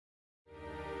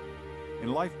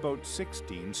In lifeboat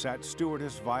 16 sat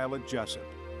Stewardess Violet Jessup,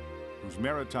 whose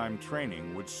maritime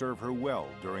training would serve her well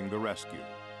during the rescue.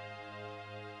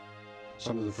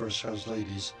 Some of the first house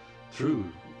ladies, through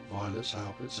Violet's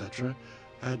help, etc.,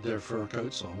 had their fur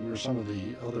coats on, where some of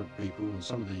the other people and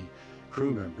some of the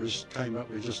crew members came up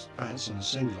with just pants and a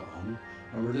singlet on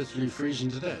and were literally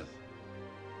freezing to death.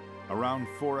 Around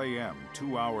 4 a.m.,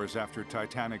 2 hours after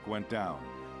Titanic went down,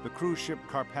 the cruise ship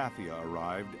Carpathia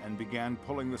arrived and began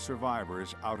pulling the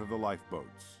survivors out of the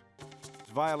lifeboats.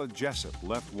 Violet Jessup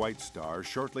left White Star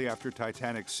shortly after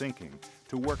Titanic's sinking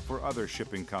to work for other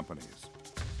shipping companies.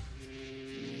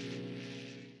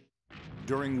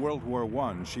 During World War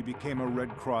I, she became a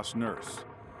Red Cross nurse.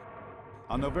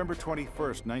 On November 21,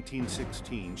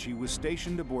 1916, she was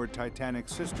stationed aboard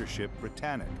Titanic's sister ship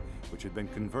Britannic, which had been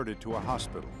converted to a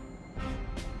hospital.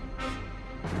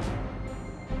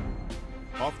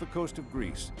 Off the coast of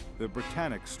Greece, the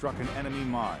Britannic struck an enemy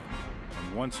mine,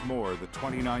 and once more the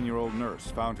 29-year-old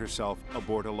nurse found herself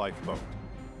aboard a lifeboat.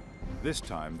 This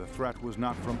time, the threat was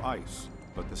not from ice,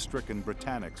 but the stricken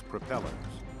Britannic's propellers.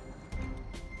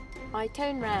 I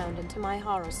turned round and to my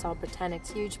horror saw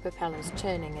Britannic's huge propellers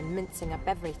churning and mincing up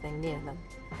everything near them.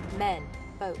 Men,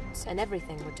 boats, and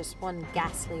everything were just one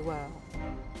ghastly whirl.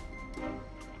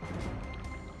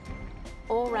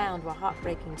 All round were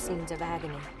heartbreaking scenes of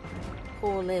agony.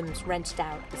 Poor limbs wrenched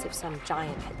out as if some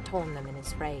giant had torn them in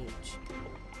his rage.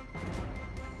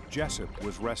 Jessup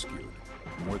was rescued.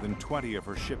 More than 20 of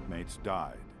her shipmates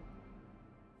died.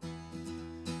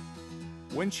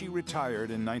 When she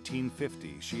retired in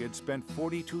 1950, she had spent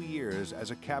 42 years as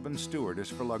a cabin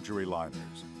stewardess for luxury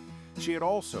liners. She had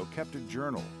also kept a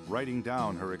journal, writing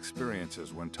down her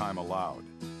experiences when time allowed.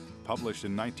 Published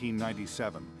in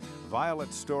 1997,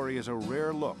 Violet's story is a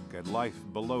rare look at life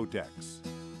below decks.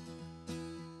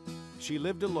 She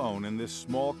lived alone in this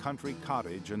small country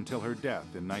cottage until her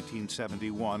death in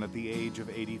 1971 at the age of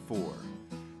 84.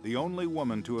 The only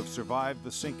woman to have survived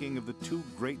the sinking of the two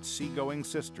great seagoing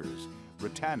sisters,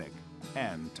 Britannic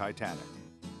and Titanic.